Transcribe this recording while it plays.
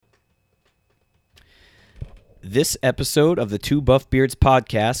This episode of the Two Buff Beards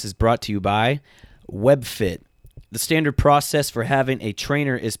podcast is brought to you by WebFit. The standard process for having a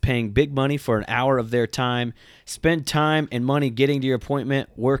trainer is paying big money for an hour of their time. Spend time and money getting to your appointment,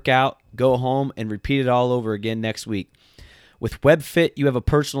 work out, go home, and repeat it all over again next week. With WebFit, you have a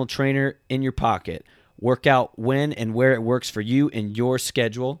personal trainer in your pocket. Work out when and where it works for you and your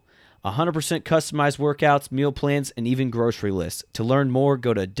schedule. 100% customized workouts, meal plans, and even grocery lists. To learn more,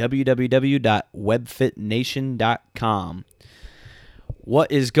 go to www.webfitnation.com.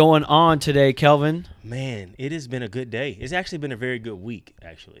 What is going on today, Kelvin? Man, it has been a good day. It's actually been a very good week,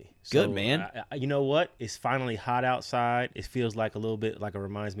 actually. Good, man. You know what? It's finally hot outside. It feels like a little bit like it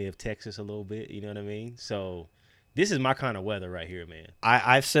reminds me of Texas a little bit. You know what I mean? So this is my kind of weather right here, man.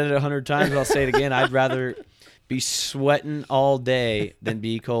 I've said it 100 times. I'll say it again. I'd rather be sweating all day than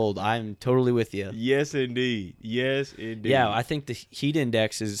be cold. I'm totally with you. Yes, indeed. Yes, indeed. Yeah, I think the heat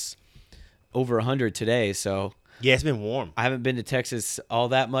index is over 100 today, so yeah, it's been warm. I haven't been to Texas all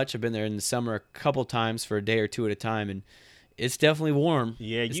that much. I've been there in the summer a couple times for a day or two at a time, and it's definitely warm.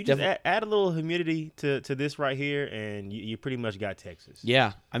 Yeah, it's you just add a little humidity to this right here, and you pretty much got Texas.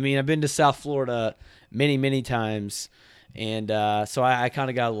 Yeah, I mean, I've been to South Florida many, many times, and so I kind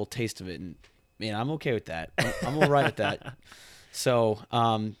of got a little taste of it, and man, I'm okay with that. I'm all right with that. So,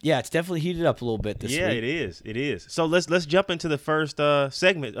 yeah, it's definitely heated up a little bit this week. Yeah, it is. It is. So let's jump into the first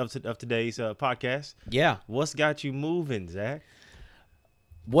segment of today's podcast. Yeah. What's got you moving, Zach?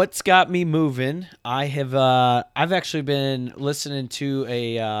 What's got me moving? I've actually been listening to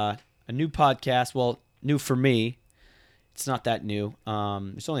a new podcast. Well, new for me. It's not that new.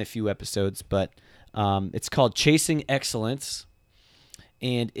 It's only a few episodes, but it's called Chasing Excellence.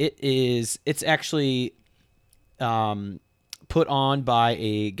 And it's actually put on by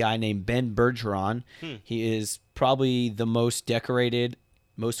a guy named Ben Bergeron. He is probably the most decorated,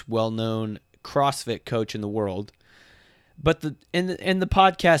 most well-known CrossFit coach in the world. But the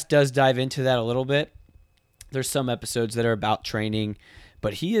podcast does dive into that a little bit. There's some episodes that are about training,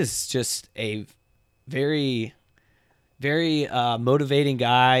 but he is just a very, very motivating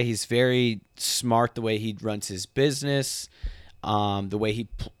guy. He's very smart the way he runs his business. The way he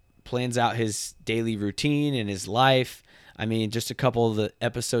plans out his daily routine and his life. I mean, just a couple of the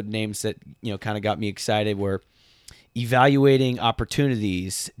episode names that, kind of got me excited were evaluating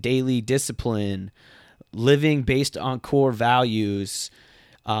opportunities, daily discipline, living based on core values,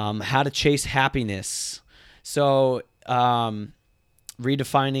 how to chase happiness. So, redefining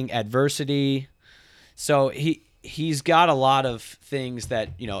adversity. So he's got a lot of things that,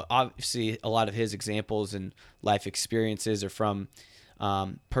 obviously a lot of his examples and life experiences are from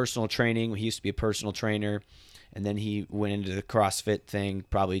personal training. He used to be a personal trainer, and then he went into the CrossFit thing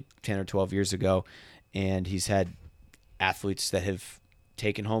probably 10 or 12 years ago, and he's had athletes that have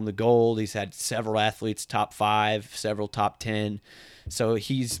taken home the gold. He's had several athletes top 5, several top 10. So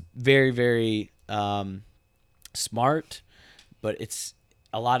he's very, very smart, but it's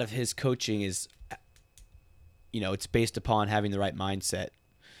a lot of his coaching is it's based upon having the right mindset.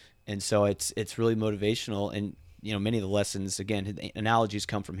 And so it's really motivational. And, many of the lessons, again, the analogies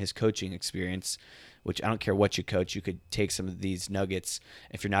come from his coaching experience, which I don't care what you coach. You could take some of these nuggets.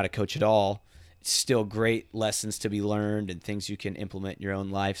 If you're not a coach at all, it's still great lessons to be learned and things you can implement in your own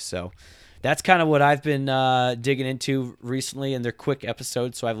life. So that's kind of what I've been digging into recently. And they're quick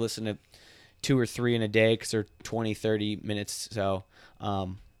episodes, so I've listened to 2 or 3 in a day because they're 20, 30 minutes. So,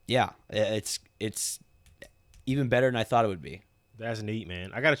 yeah, it's even better than I thought it would be. That's neat,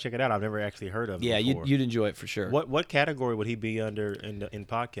 man. I got to check it out. I've never actually heard of it before. You'd enjoy it for sure. What category would he be under in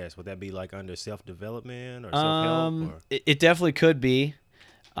podcast? Would that be like under self-development or self-help? It definitely could be.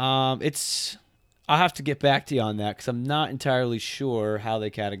 I'll have to get back to you on that because I'm not entirely sure how they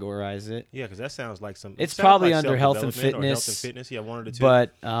categorize it. Yeah, because that sounds like some. It's probably like under health and fitness. Or health and fitness, yeah, one of the two.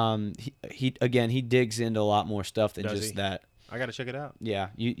 But he digs into a lot more stuff than just that. I got to check it out. Yeah,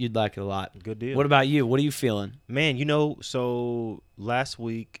 you'd like it a lot. Good deal. What about you? What are you feeling? Man, so last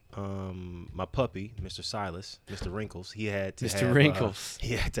week, my puppy, Mr. Silas, Mr. Wrinkles, he had to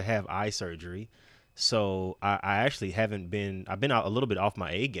have eye surgery. So I actually I've been out a little bit off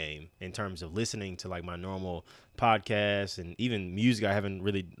my A game in terms of listening to like my normal podcasts and even music. I haven't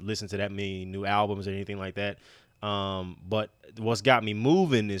really listened to that many new albums or anything like that. But what's got me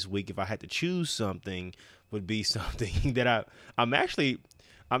moving this week, if I had to choose something, would be something that I'm actually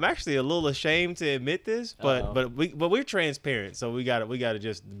a little ashamed to admit this, but we're transparent, so we gotta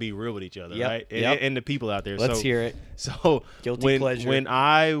just be real with each other, right? And the people out there. Let's hear it. So Guilty pleasure. When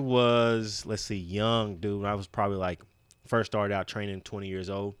I was, young, dude, I was probably like first started out training 20 years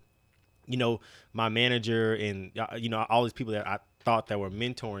old. My manager and all these people that I thought that were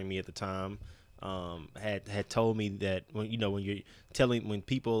mentoring me at the time, had told me that when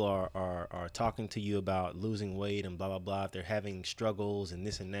people are talking to you about losing weight and blah blah blah, if they're having struggles and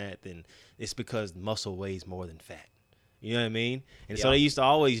this and that, then it's because muscle weighs more than fat. You know what I mean? And so they used to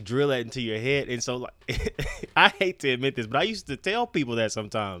always drill that into your head. And so, like, I hate to admit this, but I used to tell people that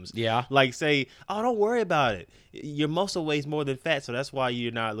sometimes. Yeah. Like, say, oh, don't worry about it. Your muscle weighs more than fat, so that's why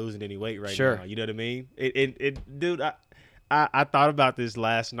you're not losing any weight right now. You know what I mean? Dude, I thought about this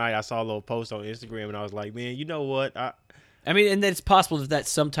last night. I saw a little post on Instagram, and I was like, man, you know what? I mean, and it's possible that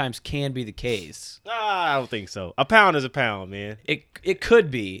sometimes can be the case. I don't think so. A pound is a pound, man. It could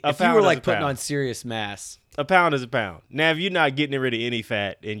be. If you were, like, putting on serious mass. A pound is a pound. Now, if you're not getting rid of any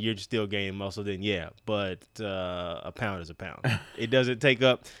fat and you're still gaining muscle, then yeah. But a pound is a pound. It doesn't take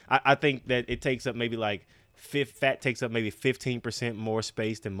up. I think that it takes up maybe like fat takes up maybe 15% more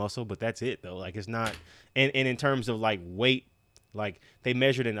space than muscle, but that's it though. Like it's not. And in terms of like weight, like they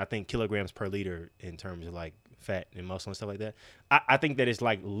measured in I think kilograms per liter in terms of like fat and muscle and stuff like that. I think that it's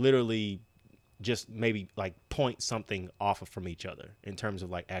like literally just maybe like point something off from each other in terms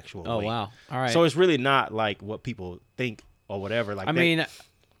of like actual weight. Oh, wow. All right. So it's really not like what people think or whatever. Like I mean,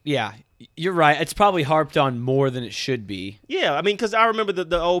 yeah, you're right. It's probably harped on more than it should be. Yeah, I mean, because I remember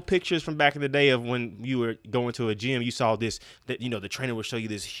the old pictures from back in the day of when you were going to a gym, you saw this, that the trainer would show you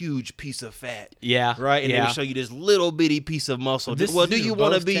this huge piece of fat. Yeah. Right? And they would show you this little bitty piece of muscle. Well, do you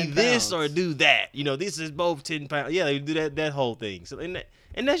want to be this or do that? This is both 10 pounds. Yeah, they would do that whole thing. So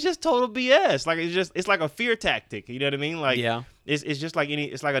and that's just total BS. Like it's like a fear tactic. You know what I mean? Like it's just like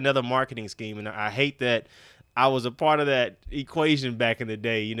it's like another marketing scheme. And I hate that I was a part of that equation back in the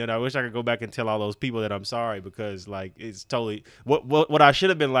day. And I wish I could go back and tell all those people that I'm sorry, because like it's totally what I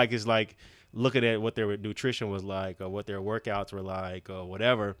should have been like is like looking at what their nutrition was like or what their workouts were like or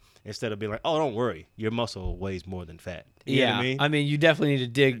whatever, instead of being like, oh, don't worry, your muscle weighs more than fat. You know what I mean? You definitely need to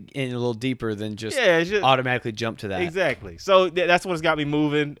dig in a little deeper than just automatically jump to that. Exactly. So that's what's got me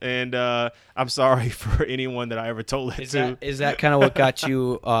moving, and I'm sorry for anyone that I ever told that to. Is that kind of what got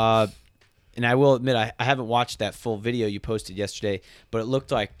you? And I will admit, I haven't watched that full video you posted yesterday, but it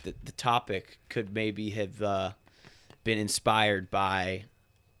looked like the topic could maybe have been inspired by.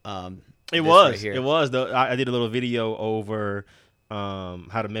 It was. I did a little video over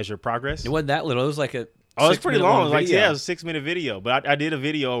how to measure progress. It wasn't that little. It was like a. Oh, it's pretty long. Like it was a 6-minute video, but I did a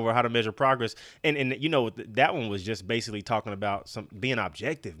video over how to measure progress, and that one was just basically talking about being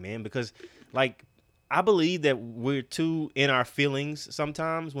objective, man, because like I believe that we're too in our feelings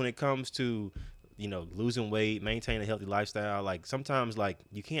sometimes when it comes to losing weight, maintaining a healthy lifestyle. Like sometimes like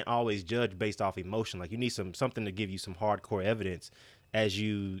you can't always judge based off emotion. Like you need something to give you some hardcore evidence as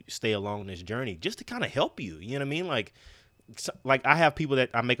you stay along this journey, just to kind of help you. You know what I mean? Like I have people that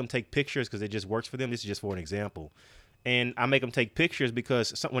I make them take pictures because it just works for them. This is just for an example. And I make them take pictures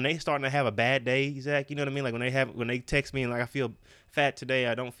because when they starting to have a bad day, Zach, you know what I mean? Like when they text me and like, I feel fat today,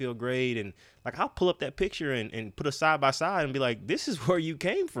 I don't feel great. And like, I'll pull up that picture and put it side by side and be like, this is where you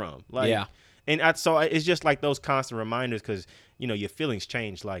came from. Like, yeah. And so it's just like those constant reminders, because your feelings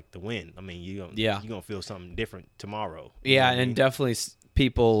change like the wind. I mean, you're gonna feel something different tomorrow. Yeah, and definitely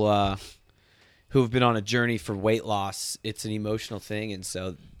people who have been on a journey for weight loss, it's an emotional thing, and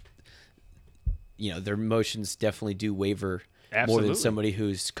so their emotions definitely do waver more than somebody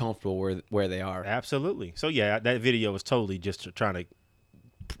who's comfortable where they are. Absolutely. So yeah, that video was totally just trying to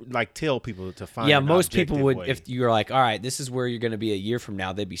like tell people to find. Yeah, most people would way. If you're like, all right, this is where you're going to be a year from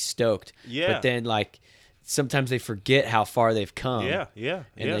now, they'd be stoked. Yeah. But then like sometimes they forget how far they've come. Yeah.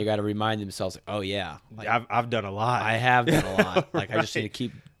 And they got to remind themselves, like, oh yeah, like, I've done a lot. I have done a lot. Like right. I just need to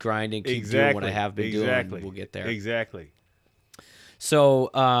keep grinding, keep doing what I have been doing. And we'll get there. Exactly.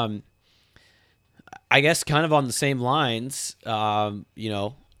 So, I guess kind of on the same lines,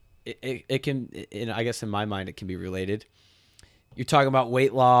 it can, and I guess in my mind it can be related. You're talking about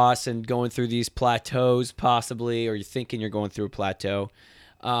weight loss and going through these plateaus possibly, or you're thinking you're going through a plateau.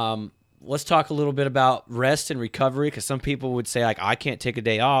 Let's talk a little bit about rest and recovery, because some people would say, like, I can't take a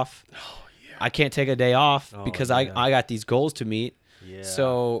day off. Oh, yeah. I can't take a day off because I got these goals to meet. Yeah.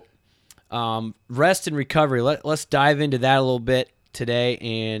 So rest and recovery, let's dive into that a little bit today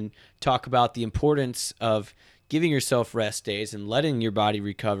and talk about the importance of giving yourself rest days and letting your body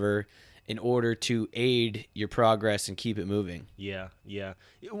recover in order to aid your progress and keep it moving. Yeah.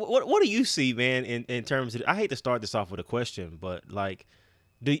 What do you see, man, in terms of, I hate to start this off with a question, but like,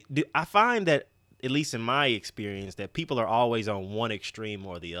 do I find that, at least in my experience, that people are always on one extreme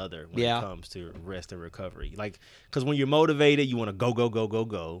or the other when it comes to rest and recovery. Like, because when you're motivated, you want to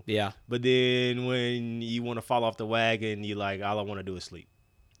go. Yeah. But then when you want to fall off the wagon, you're like, all I want to do is sleep.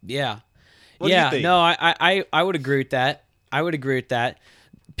 Yeah. What do you think? No, I would agree with that.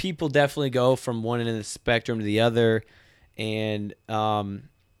 people definitely go from one end of the spectrum to the other. And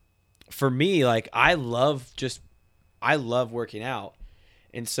for me, like, I love working out.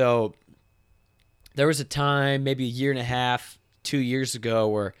 And so there was a time, maybe a year and a half, 2 years ago,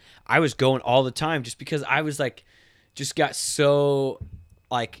 where I was going all the time just because I was like, just got so,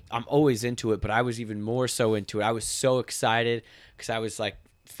 like, I'm always into it, but I was even more so into it. I was so excited because I was like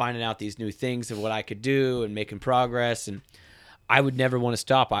finding out these new things of what I could do and making progress, and I would never want to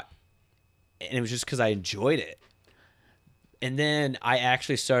stop. And it was just because I enjoyed it. And then I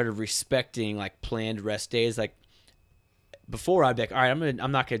actually started respecting like planned rest days. Like, before, I'd be like, all right,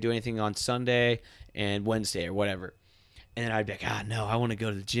 I'm not gonna do anything on Sunday and Wednesday or whatever. And then I'd be like, no, I want to go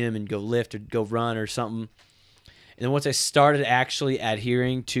to the gym and go lift or go run or something. And then once I started actually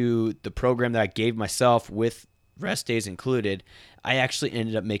adhering to the program that I gave myself with rest days included, I actually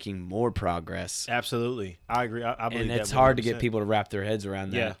ended up making more progress. Absolutely. I agree. I believe that. And it's hard to get people to wrap their heads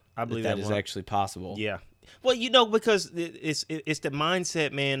around that. Yeah, I believe that is actually possible. Yeah. Well, because it's the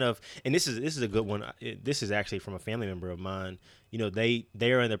mindset, man, of, and this is a good one. This is actually from a family member of mine. They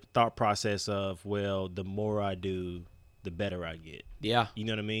are in the thought process of, well, the more I do, the better I get. Yeah. You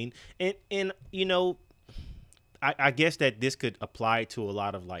know what I mean? And I guess that this could apply to a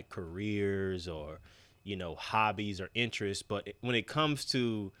lot of like careers or, hobbies or interests. But when it comes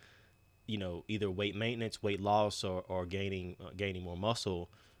to, either weight maintenance, weight loss, or gaining more muscle,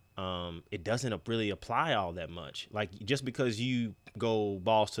 it doesn't really apply all that much. Like, just because you go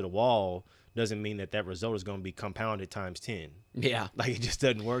balls to the wall doesn't mean that result is going to be compounded times 10. Yeah. Like, it just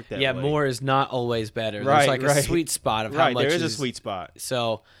doesn't work that way. Yeah, more is not always better. Right, There's like a sweet spot of how much there is a sweet spot.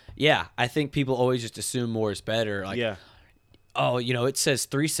 So, yeah, I think people always just assume more is better. Like, yeah. Oh, it says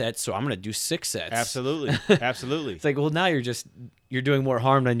 3 sets, so I'm going to do 6 sets. Absolutely. Absolutely. It's like, well, now you're doing more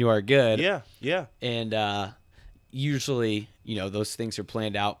harm than you are good. Yeah, yeah. And usually, those things are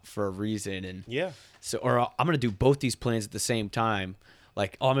planned out for a reason. And yeah. So, or I'm going to do both these plans at the same time.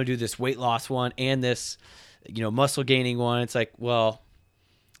 Like, I'm going to do this weight loss one and this, muscle gaining one. It's like, well,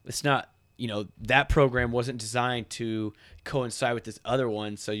 it's not, that program wasn't designed to coincide with this other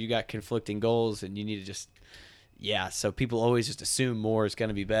one. So you got conflicting goals and you need to just, so people always just assume more is going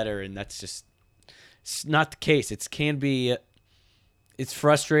to be better. And that's just, it's not the case. It's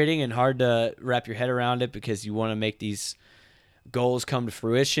frustrating and hard to wrap your head around it because you want to make these goals come to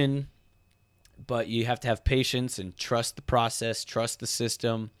fruition, but you have to have patience and trust the process, trust the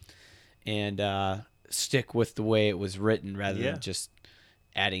system, and stick with the way it was written rather than just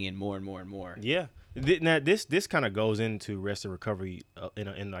adding in more and more and more. Yeah. Now this kind of goes into rest and recovery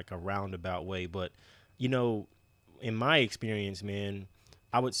in like a roundabout way, but in my experience, man,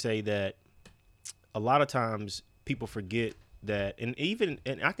 I would say that a lot of times people forget that, and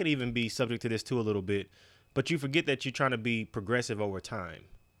I could even be subject to this too a little bit, but you forget that you're trying to be progressive over time,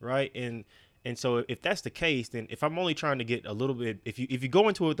 right? And so if that's the case, then if I'm only trying to get a little bit, if you go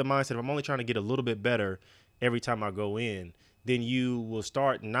into it with the mindset of I'm only trying to get a little bit better every time I go in, then you will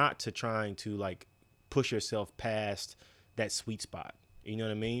start not to trying to like push yourself past that sweet spot. You know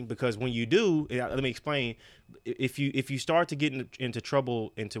what I mean? Because when you do, let me explain. If you start to get into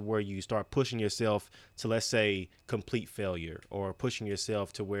trouble, into where you start pushing yourself to, let's say, complete failure, or pushing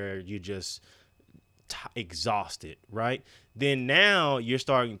yourself to where you just exhausted, right? Then now you're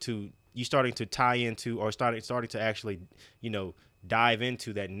starting to tie into, or starting to actually, dive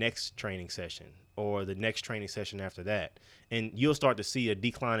into that next training session or the next training session after that, and you'll start to see a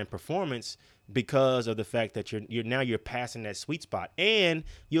decline in performance because of the fact that you're passing that sweet spot, and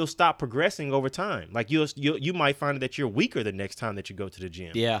you'll stop progressing over time. Like you might find that you're weaker the next time that you go to the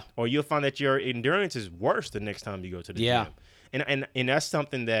gym. Yeah. Or you'll find that your endurance is worse the next time you go to the gym. And that's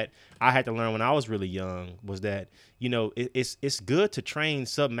something that I had to learn when I was really young, was that, it's good to train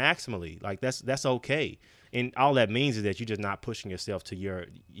sub-maximally. Like that's okay. And all that means is that you're just not pushing yourself to your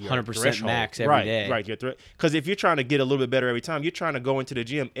 100% threshold. max every day. Right. Because if you're trying to get a little bit better every time, you're trying to go into the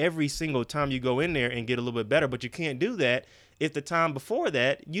gym every single time you go in there and get a little bit better. But you can't do that if the time before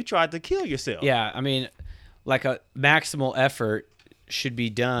that you tried to kill yourself. Yeah, I mean, like a maximal effort should be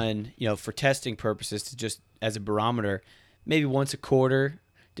done, for testing purposes, to just as a barometer, maybe once a quarter,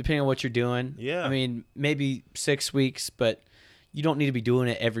 depending on what you're doing. Yeah. I mean, maybe 6 weeks, but you don't need to be doing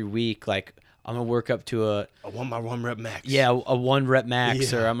it every week. Like, I'm going to work up to a 1 rep max. Yeah, a 1 rep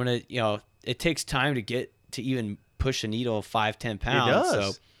max. Yeah. Or I'm going to, it takes time to get to even push a needle of 5-10 pounds. It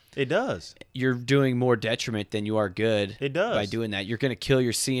does. So it does. You're doing more detriment than you are good. It does. By doing that. You're going to kill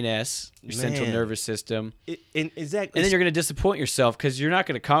your CNS, your central nervous system. Exactly. And then you're going to disappoint yourself because you're not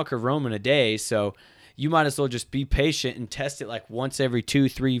going to conquer Rome in a day. So you might as well just be patient and test it like once every 2,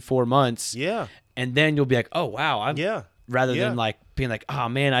 3, 4 months. Yeah. And then you'll be like, oh, wow, rather than like being like, oh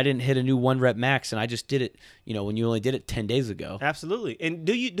man, I didn't hit a new 1 rep max and I just did it, when you only did it 10 days ago. Absolutely. And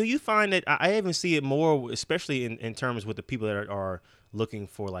do you find that I even see it more, especially in terms with the people that are looking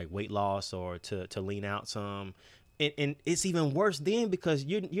for like weight loss or to lean out some. And it's even worse then because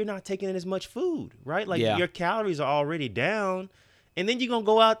you're not taking in as much food, right? Like your calories are already down. And then you're going to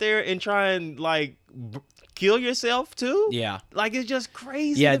go out there and try and like kill yourself too? Yeah. Like it's just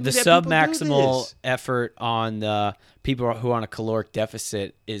crazy. Yeah, the sub-maximal effort on the people who are on a caloric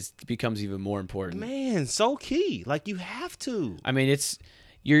deficit becomes even more important. Man, so key. Like you have to. I mean,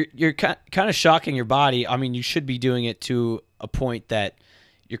 you're kind of shocking your body. I mean, you should be doing it to a point that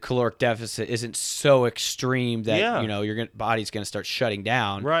your caloric deficit isn't so extreme that your body's going to start shutting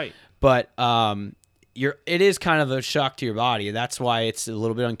down. Right. But it is kind of a shock to your body. That's why it's a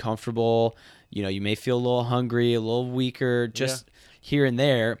little bit uncomfortable. You may feel a little hungry, a little weaker, just here and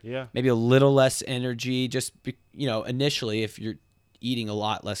there. Yeah. Maybe a little less energy, just initially if you're eating a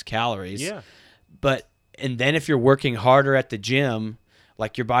lot less calories. Yeah. And then if you're working harder at the gym,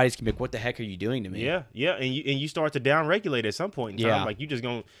 like your body's gonna be like, what the heck are you doing to me? Yeah, yeah, and you start to downregulate at some point in time. Yeah. Like you just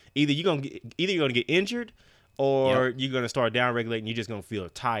either you're gonna get injured, or you're gonna start downregulating. You're just gonna feel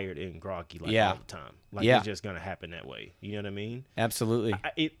tired and groggy all the time. Like it's just gonna happen that way. You know what I mean? Absolutely.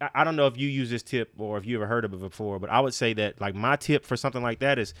 I don't know if you use this tip or if you ever heard of it before, but I would say that like my tip for something like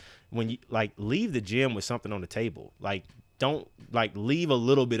that is when you like leave the gym with something on the table. Like don't like leave a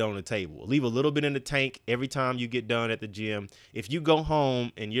little bit on the table. Leave a little bit in the tank every time you get done at the gym. If you go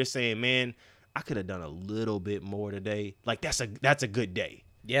home and you're saying, man, I could have done a little bit more today, like that's a good day.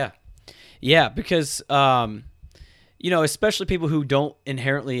 Yeah. Yeah, because especially people who don't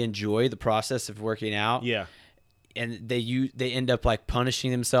inherently enjoy the process of working out. Yeah. And they end up like punishing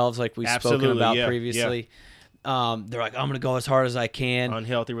themselves like we've spoken about previously. Yeah. They're like, I'm going to go as hard as I can.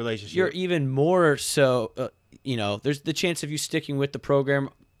 Unhealthy relationship. You're even more so there's the chance of you sticking with the program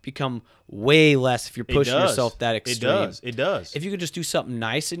become way less if you're pushing yourself that extreme. It does. If you could just do something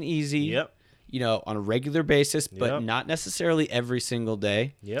nice and easy, on a regular basis, but not necessarily every single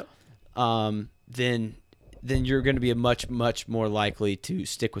day, then you're going to be much, much more likely to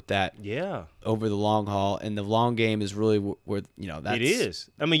stick with that over the long haul. And the long game is really where, that's... It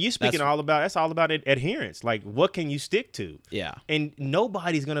is. I mean, you're speaking that's all about adherence. Like, what can you stick to? Yeah. And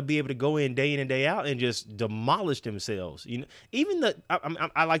nobody's going to be able to go in and day out and just demolish themselves. Even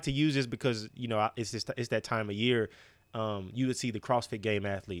I like to use this because, it's that time of year. You would see the CrossFit Game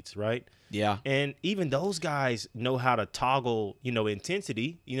athletes, right? Yeah. And even those guys know how to toggle,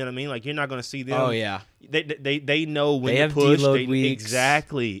 intensity. You know what I mean? Like you're not going to see them. Oh yeah. They know when they to push. Have deload weeks.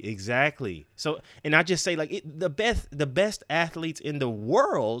 Exactly. So, and I just say like the best athletes in the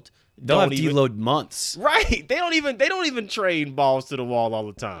world they'll have deload months. Right. They don't even train balls to the wall all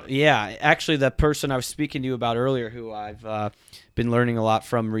the time. Yeah. Actually, the person I was speaking to you about earlier, who I've been learning a lot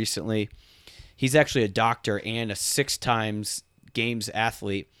from recently. He's actually a doctor and a 6 times games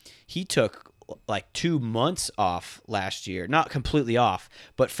athlete. He took like 2 months off last year. Not completely off,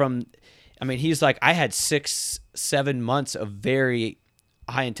 but he's like, I had 6-7 months of very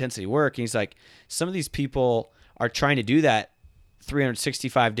high intensity work. And he's like, some of these people are trying to do that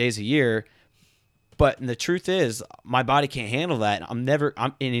 365 days a year. But the truth is, my body can't handle that.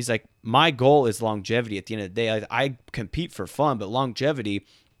 And he's like, my goal is longevity at the end of the day. I compete for fun, but longevity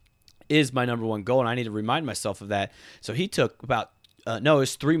is my number one goal, and I need to remind myself of that. So he took about it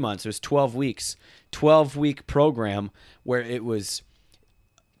was 3 months. It was 12 weeks, 12-week program where it was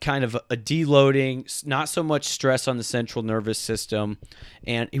kind of a deloading, not so much stress on the central nervous system,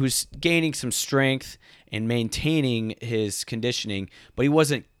 and he was gaining some strength and maintaining his conditioning, but he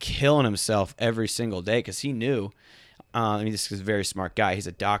wasn't killing himself every single day because he knew. This is a very smart guy. He's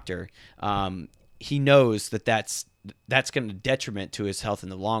a doctor. He knows that's going to detriment to his health in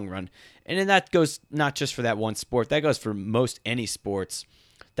the long run. And then that goes not just for that one sport. That goes for most any sports.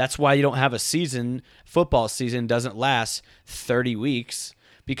 That's why you don't have a season. Football season doesn't last 30 weeks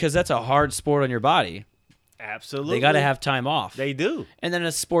because that's a hard sport on your body. Absolutely. They got to have time off. They do. And then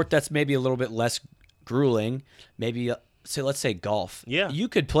a sport that's maybe a little bit less grueling, maybe let's say golf. Yeah. You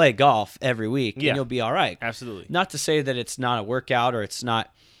could play golf every week and you'll be all right. Absolutely. Not to say that it's not a workout or it's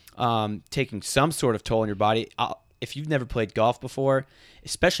not taking some sort of toll on your body. If you've never played golf before,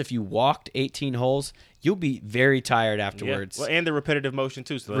 especially if you walked 18 holes, you'll be very tired afterwards. Yeah. Well, and the repetitive motion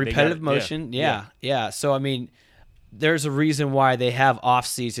too. So repetitive motion, yeah. So there's a reason why they have off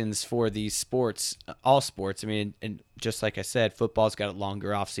seasons for these sports, all sports. And just like I said, football's got a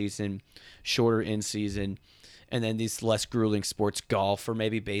longer off season, shorter in season, and then these less grueling sports, golf or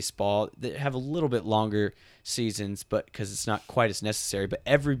maybe baseball, that have a little bit longer seasons, but because it's not quite as necessary. But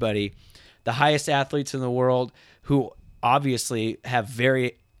everybody, the highest athletes in the world who obviously have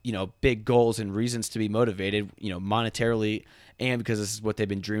very, big goals and reasons to be motivated, monetarily, and because this is what they've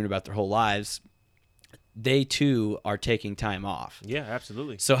been dreaming about their whole lives, they too are taking time off. Yeah,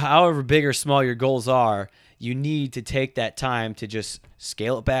 absolutely. So however big or small your goals are, you need to take that time to just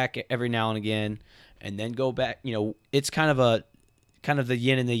scale it back every now and again, and then go back. It's kind of the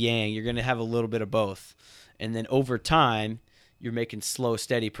yin and the yang. You're going to have a little bit of both. And then over time, you're making slow,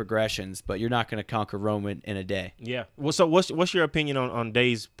 steady progressions, but you're not going to conquer Rome in a day. Yeah. Well, so what's your opinion on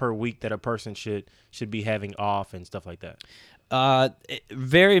days per week that a person should be having off and stuff like that? It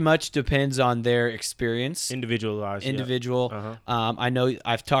very much depends on their experience. Individualized. Individual. Yeah. I know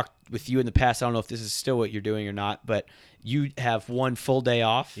I've talked with you in the past. I don't know if this is still what you're doing or not, but you have one full day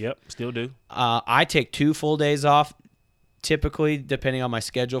off. Yep, still do. I take 2 full days off, typically, depending on my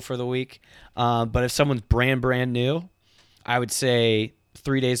schedule for the week. But if someone's brand new, I would say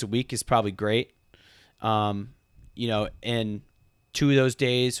 3 days a week is probably great. And 2 of those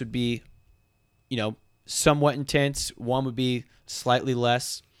days would be, somewhat intense. One would be slightly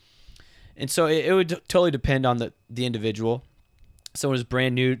less. And so it would totally depend on the individual. Someone who's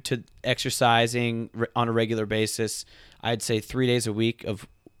brand new to exercising on a regular basis, I'd say 3 days a week of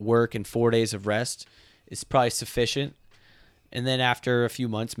work and 4 days of rest is probably sufficient. And then after a few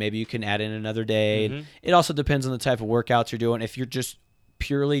months, maybe you can add in another day. Mm-hmm. And it also depends on the type of workouts you're doing. If you're just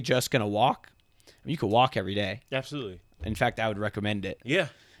purely just going to walk, you could walk every day. Absolutely. In fact, I would recommend it. Yeah.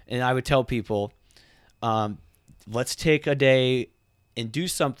 And I would tell people, let's take a day and do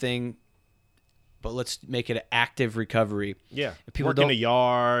something, but let's make it an active recovery. Yeah. People work in the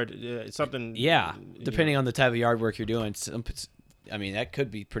yard, something. Yeah. Depending on the type of yard work you're doing. That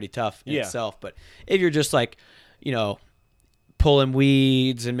could be pretty tough in itself. But if you're just like, pulling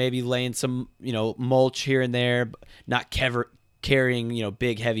weeds and maybe laying some, mulch here and there, not carrying,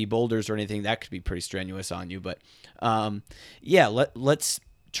 big heavy boulders or anything, that could be pretty strenuous on you. But let's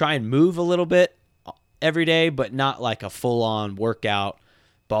try and move a little bit every day, but not like a full-on workout,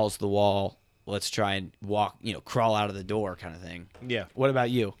 balls to the wall. Let's try and walk, crawl out of the door kind of thing. Yeah. What about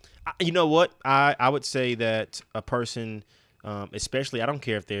you? You know what? I would say that a person, especially, I don't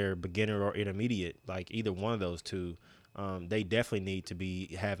care if they're beginner or intermediate, like either one of those two, they definitely need to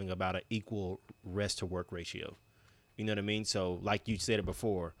be having about an equal rest to work ratio. You know what I mean? So like you said it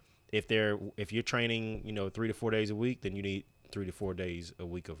before, if you're training, 3 to 4 days a week, then you need 3 to 4 days a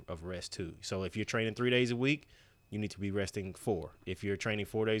week of rest too. So if you're training 3 days a week, you need to be resting 4. If you're training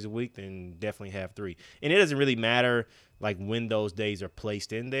 4 days a week, then definitely have 3. And it doesn't really matter like when those days are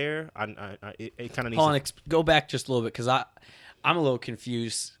placed in there. It kind of needs. Hold on, go back just a little bit because I'm a little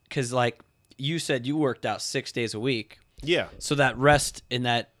confused because like you said you worked out 6 days a week. Yeah. So that rest in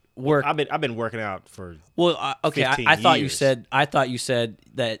that work. I've been working out for. Well, okay. I thought years. you said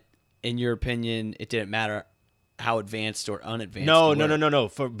that in your opinion it didn't matter how advanced or unadvanced. No.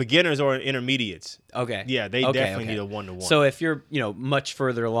 For beginners or intermediates. Okay. Yeah, they definitely need a 1-to-1. So if you're much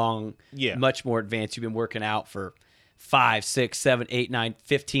further along, much more advanced, you've been working out for 5, 6, 7, 8, 9,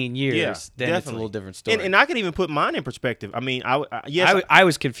 15 years, then definitely. It's a little different story. And I can even put mine in perspective. I mean, I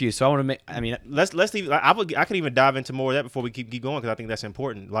was confused, so I want to make. I mean, let's leave. I could even dive into more of that before we keep going because I think that's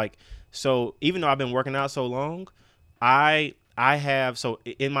important. Like, so even though I've been working out so long, I have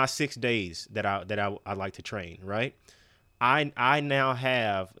in my 6 days that I like to train, right? I now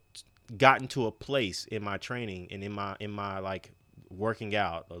have gotten to a place in my training and in my like working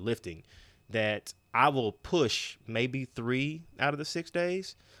out or lifting that I will push maybe 3 out of the 6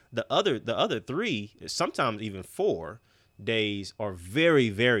 days. The other 3, sometimes even 4 days are very,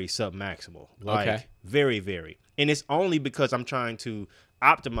 very submaximal. Like very, very. And it's only because I'm trying to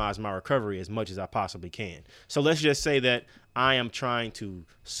optimize my recovery as much as I possibly can. So let's just say that I am trying to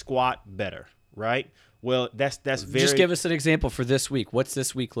squat better, right? Well, that's very. Just give us an example for this week. What's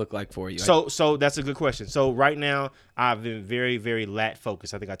this week look like for you? So that's a good question. So right now, I've been very, very lat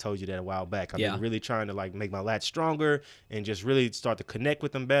focused. I think I told you that a while back. I've been really trying to like make my lats stronger and just really start to connect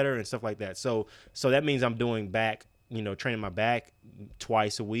with them better and stuff like that. So that means I'm doing back, training my back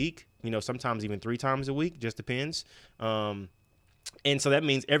twice a week. Sometimes even 3 times a week. Just depends. And so that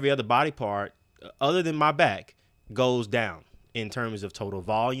means every other body part, other than my back, goes down in terms of total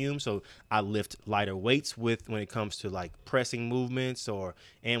volume. So I lift lighter weights when it comes to like pressing movements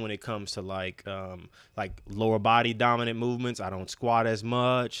and when it comes to like lower body dominant movements. I don't squat as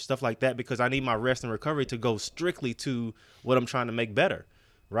much, stuff like that, because I need my rest and recovery to go strictly to what I'm trying to make better.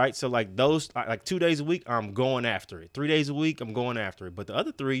 right? So like those, like 2 days a week, I'm going after it. 3 days a week, I'm going after it. But the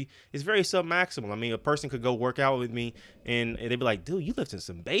other 3 is very submaximal. I mean, a person could go work out with me and they'd be like, dude, you lifting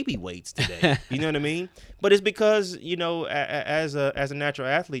some baby weights today. You know what I mean? But it's because, you know, as a natural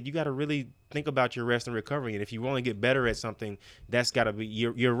athlete, you got to really think about your rest and recovery. And if you want to get better at something, that's got to be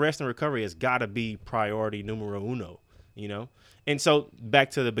your rest and recovery has got to be priority numero uno, you know? And so back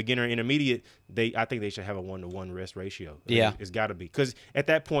to the beginner intermediate, I think they should have a 1-to-1 rest ratio. Yeah. It's got to be. Because at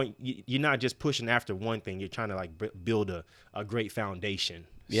that point, you're not just pushing after one thing. You're trying to like build a great foundation.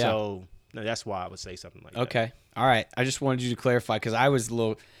 Yeah. So that's why I would say something like that. Okay. All right. I just wanted you to clarify because I was a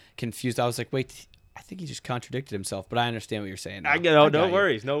little confused. I was like, wait, I think he just contradicted himself, but I understand what you're saying now. No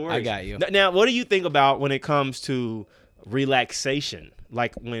worries. I got you. Now, what do you think about when it comes to relaxation?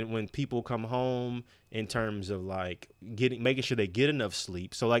 Like when people come home in terms of like making sure they get enough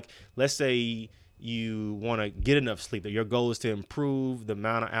sleep. So like, let's say you want to get enough sleep. Your goal is to improve the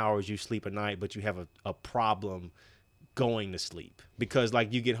amount of hours you sleep a night, but you have a problem going to sleep because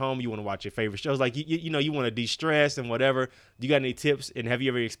like you get home, you want to watch your favorite shows. Like you know, you want to de-stress and whatever. Do you got any tips? And have you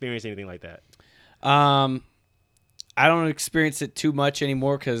ever experienced anything like that? I don't experience it too much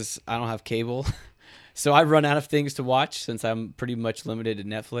anymore because I don't have cable. So I've run out of things to watch since I'm pretty much limited to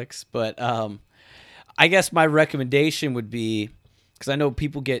Netflix. But I guess my recommendation would be, because I know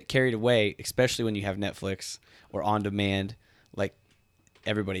people get carried away, especially when you have Netflix or on demand, like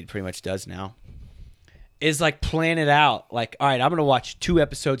everybody pretty much does now, is like plan it out. Like, all right, I'm going to watch 2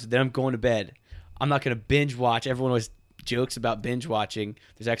 episodes, then I'm going to bed. I'm not going to binge watch. Everyone always jokes about binge watching.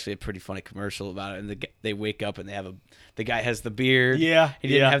 There's actually a pretty funny commercial about it, and they wake up and the guy has the beard. Yeah, he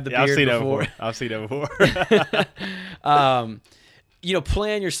didn't have the beard before. I've seen that before. You know,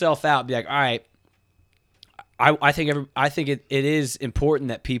 plan yourself out. Be like, all right. I think it is important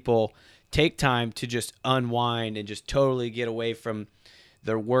that people take time to just unwind and just totally get away from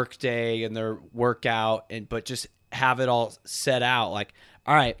their work day and their workout, but just have it all set out. Like,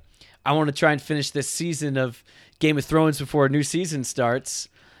 all right, I want to try and finish this season of Game of Thrones before a new season starts.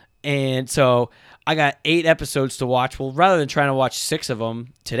 And so I got 8 episodes to watch. Well, rather than trying to watch 6 of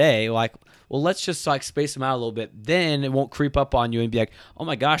them today, like, well, let's just like space them out a little bit. Then it won't creep up on you and be like, oh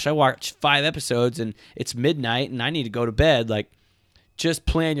my gosh, I watched 5 episodes and it's midnight and I need to go to bed. Like, just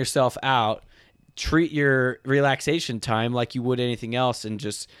plan yourself out. Treat your relaxation time like you would anything else, and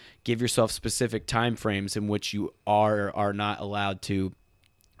just give yourself specific time frames in which you are or are not allowed to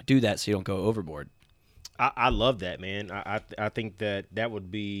do that so you don't go overboard. I love that, man. I think that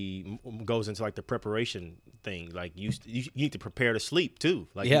would be goes into like the preparation thing. Like you need to prepare to sleep too.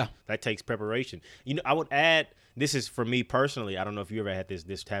 Like that takes preparation. You know, I would add, this is for me personally. I don't know if you ever had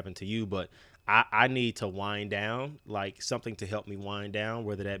this happen to you, but I need to wind down, like something to help me wind down,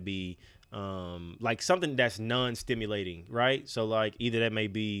 whether that be like something that's non-stimulating, right? So like either that may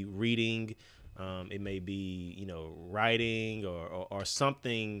be reading. It may be, you know, writing or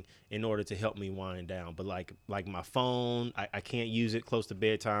something in order to help me wind down. But like my phone, I can't use it close to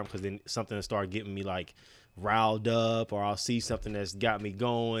bedtime because then something will start getting me like riled up, or I'll see something that's got me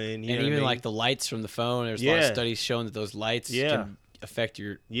going. And even like the lights from the phone, there's a lot of studies showing that those lights can affect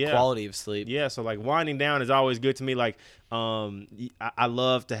your quality of sleep. Yeah, so like winding down is always good to me. Like I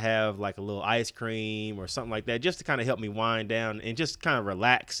love to have like a little ice cream or something like that just to kind of help me wind down and just kind of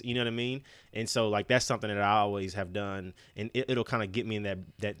relax, you know what I mean? And so like that's something that I always have done, and it'll kind of get me in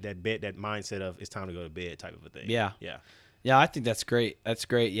that bed, that mindset of it's time to go to bed type of a thing. Yeah, I think that's great.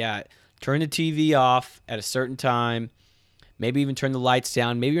 Yeah, turn the TV off at a certain time. Maybe even turn the lights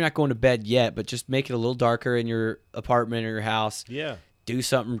down. Maybe you're not going to bed yet, but just make it a little darker in your apartment or your house. Yeah. Do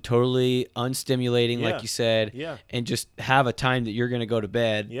something totally unstimulating, like you said. Yeah. And just have a time that you're going to go to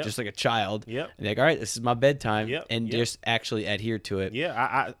bed, just like a child. Yep. And be like, all right, this is my bedtime. Yep. And just actually adhere to it.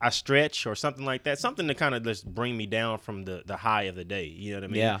 Yeah. I stretch or something like that. Something to kind of just bring me down from the high of the day. You know what I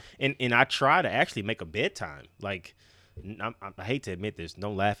mean? Yeah. And I try to actually make a bedtime. Like, I hate to admit this.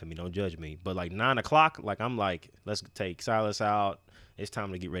 Don't laugh at me. Don't judge me. But like 9 o'clock, like I'm like, let's take Silas out. It's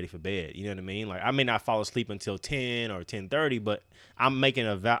time to get ready for bed. You know what I mean? Like I may not fall asleep until 10 or 10:30, but I'm making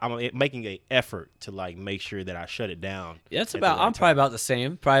an effort to like make sure that I shut it down. Yeah, I'm probably about the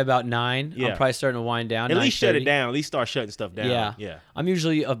same. Probably about 9. Yeah. I'm probably starting to wind down. At least shut it down. At least start shutting stuff down. Yeah. I'm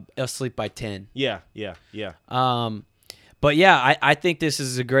usually asleep by 10. Yeah. But yeah, I think this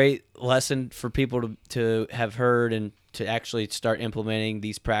is a great lesson for people to have heard and to actually start implementing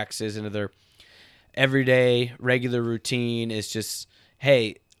these practices into their everyday regular routine. Is just,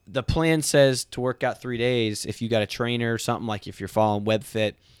 hey, the plan says to work out 3 days. If you got a trainer or something, like if you're following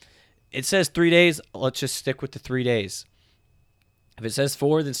WebFit, it says 3 days. Let's just stick with the 3 days. If it says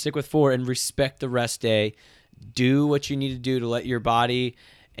 4, then stick with 4 and respect the rest day. Do what you need to do to let your body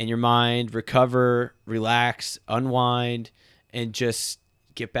and your mind, recover, relax, unwind, and just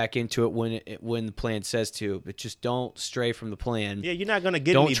get back into it when the plan says to. But just don't stray from the plan. Yeah, you're not going to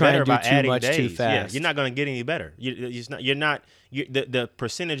get any better by adding days. Too fast. Yeah, you're not going to get any better. The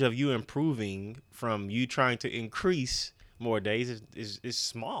percentage of you improving from you trying to increase more days is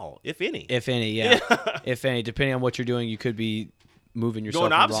small, if any. If any, yeah. If any, depending on what you're doing, you could be moving yourself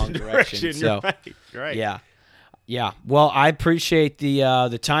in the wrong direction. So, you're right. Yeah. Well, I appreciate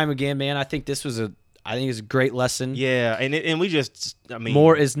the time again, man. I think this was a great lesson. Yeah, and we just,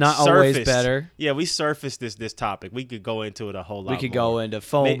 more is not always better. Yeah, we surfaced this topic. We could go into it a whole lot. We could go into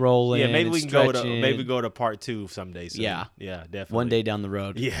foam rolling. Yeah, maybe we can go to part 2 someday soon. Yeah, definitely. One day down the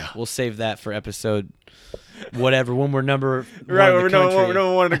road. Yeah, we'll save that for episode whatever when we're number right. We're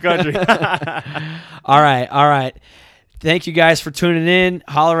number 1 in the country. All right. Thank you guys for tuning in.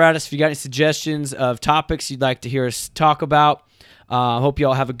 Holler at us if you got any suggestions of topics you'd like to hear us talk about. Hope you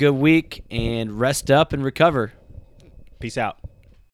all have a good week and rest up and recover. Peace out.